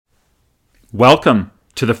Welcome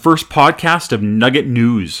to the first podcast of Nugget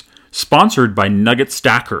News, sponsored by Nugget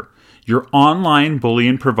Stacker, your online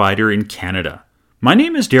bullion provider in Canada. My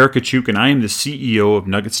name is Derek Achuk and I am the CEO of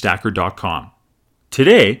NuggetStacker.com.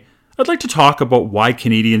 Today, I'd like to talk about why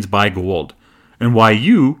Canadians buy gold and why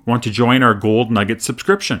you want to join our Gold Nugget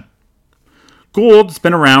subscription. Gold has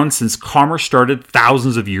been around since commerce started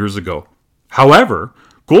thousands of years ago. However,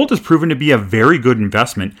 gold has proven to be a very good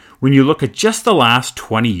investment when you look at just the last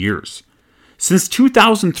 20 years. Since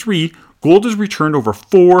 2003, gold has returned over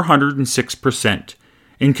 406%.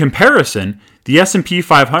 In comparison, the S&P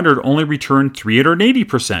 500 only returned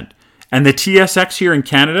 380%, and the TSX here in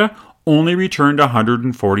Canada only returned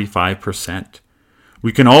 145%.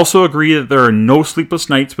 We can also agree that there are no sleepless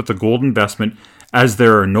nights with the gold investment, as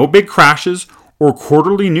there are no big crashes or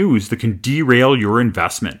quarterly news that can derail your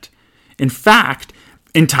investment. In fact,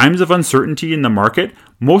 in times of uncertainty in the market,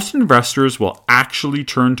 most investors will actually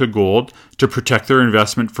turn to gold to protect their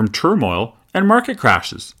investment from turmoil and market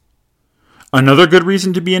crashes. Another good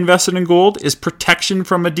reason to be invested in gold is protection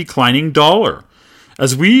from a declining dollar.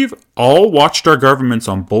 As we've all watched our governments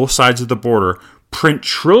on both sides of the border print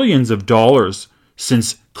trillions of dollars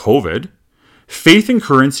since COVID, faith in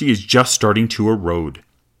currency is just starting to erode.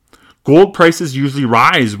 Gold prices usually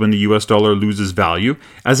rise when the US dollar loses value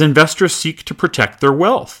as investors seek to protect their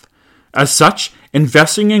wealth. As such,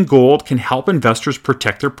 investing in gold can help investors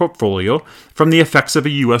protect their portfolio from the effects of a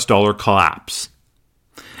US dollar collapse.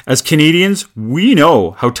 As Canadians, we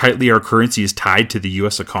know how tightly our currency is tied to the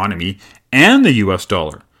US economy and the US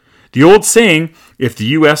dollar. The old saying, if the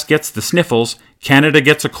US gets the sniffles, Canada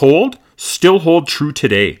gets a cold, still hold true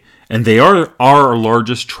today, and they are our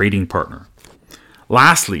largest trading partner.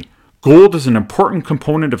 Lastly, gold is an important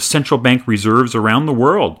component of central bank reserves around the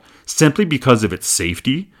world, simply because of its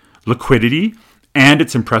safety, liquidity, and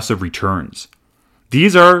its impressive returns.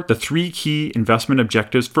 These are the three key investment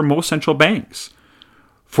objectives for most central banks.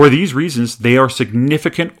 For these reasons, they are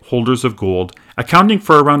significant holders of gold, accounting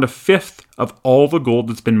for around a fifth of all the gold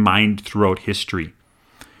that's been mined throughout history.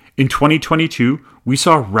 In 2022, we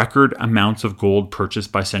saw record amounts of gold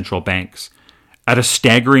purchased by central banks, at a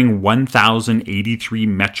staggering 1,083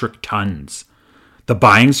 metric tons. The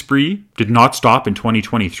buying spree did not stop in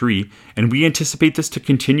 2023, and we anticipate this to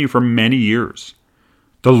continue for many years.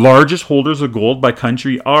 The largest holders of gold by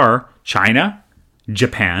country are China,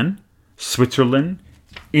 Japan, Switzerland,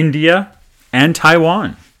 India, and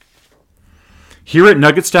Taiwan. Here at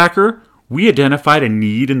Nugget Stacker, we identified a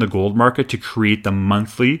need in the gold market to create the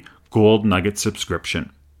monthly Gold Nugget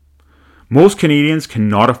subscription. Most Canadians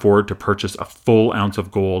cannot afford to purchase a full ounce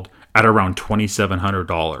of gold at around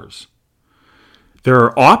 $2,700. There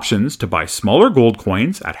are options to buy smaller gold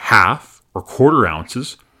coins at half or quarter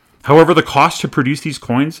ounces. However, the cost to produce these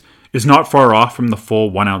coins is not far off from the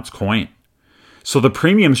full 1 ounce coin. So the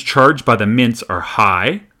premiums charged by the mints are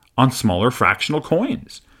high on smaller fractional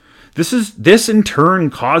coins. This in turn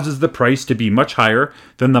causes the price to be much higher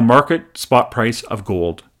than the market spot price of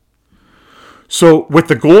gold. So with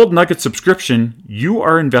the Gold Nugget subscription, you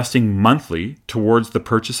are investing monthly towards the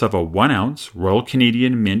purchase of a 1 ounce Royal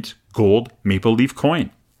Canadian Mint gold maple leaf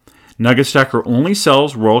coin. Nugget Stacker only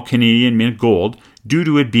sells Royal Canadian Mint gold due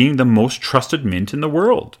to it being the most trusted mint in the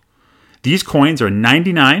world. These coins are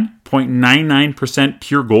 99.99%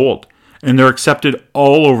 pure gold, and they're accepted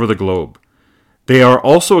all over the globe. They are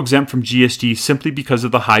also exempt from GST simply because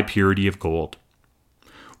of the high purity of gold.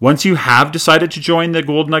 Once you have decided to join the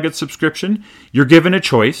Gold Nugget subscription, you're given a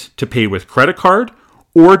choice to pay with credit card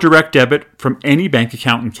or direct debit from any bank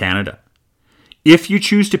account in Canada. If you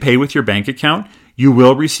choose to pay with your bank account, you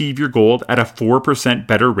will receive your gold at a 4%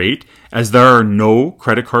 better rate, as there are no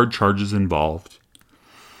credit card charges involved.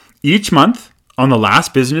 Each month, on the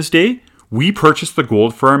last business day, we purchase the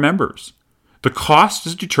gold for our members. The cost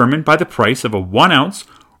is determined by the price of a 1 ounce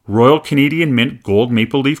Royal Canadian Mint gold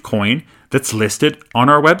maple leaf coin that's listed on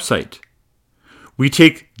our website. We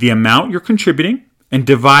take the amount you're contributing and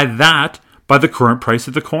divide that by the current price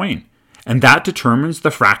of the coin, and that determines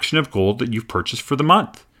the fraction of gold that you've purchased for the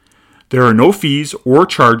month. There are no fees or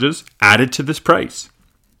charges added to this price.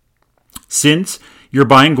 Since you're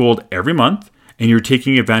buying gold every month and you're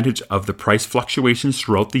taking advantage of the price fluctuations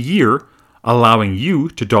throughout the year, allowing you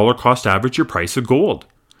to dollar cost average your price of gold.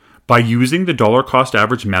 By using the dollar cost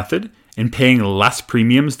average method and paying less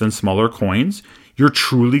premiums than smaller coins, you're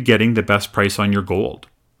truly getting the best price on your gold.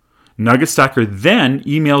 Nugget Stacker then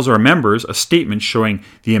emails our members a statement showing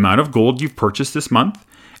the amount of gold you've purchased this month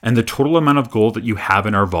and the total amount of gold that you have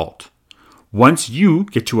in our vault. Once you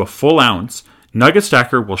get to a full ounce, Nugget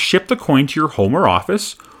Stacker will ship the coin to your home or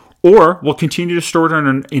office, or will continue to store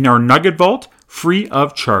it in our Nugget vault free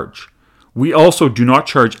of charge. We also do not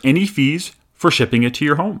charge any fees for shipping it to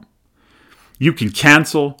your home. You can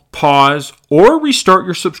cancel, pause, or restart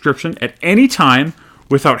your subscription at any time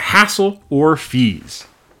without hassle or fees.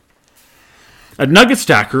 At Nugget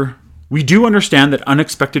Stacker, we do understand that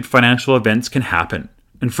unexpected financial events can happen.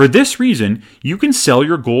 And for this reason, you can sell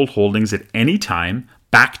your gold holdings at any time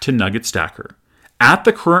back to Nugget Stacker at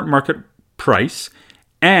the current market price,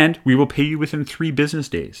 and we will pay you within 3 business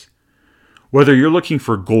days. Whether you're looking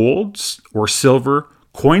for gold or silver,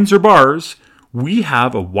 coins or bars, we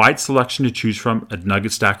have a wide selection to choose from at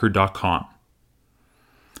nuggetstacker.com.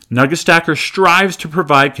 Nugget Stacker strives to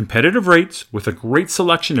provide competitive rates with a great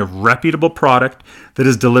selection of reputable product that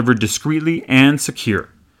is delivered discreetly and secure.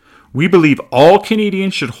 We believe all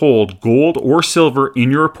Canadians should hold gold or silver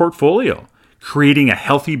in your portfolio, creating a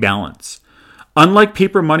healthy balance. Unlike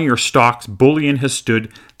paper money or stocks, bullion has stood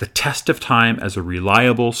the test of time as a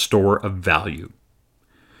reliable store of value.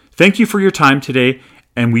 Thank you for your time today,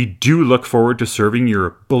 and we do look forward to serving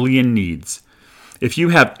your bullion needs. If you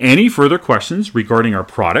have any further questions regarding our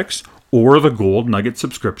products or the Gold Nugget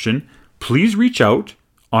subscription, please reach out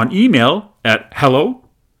on email at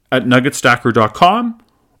hello@nuggetstacker.com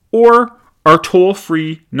or our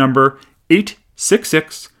toll-free number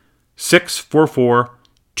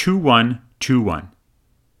 866-644-2121.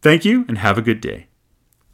 Thank you and have a good day.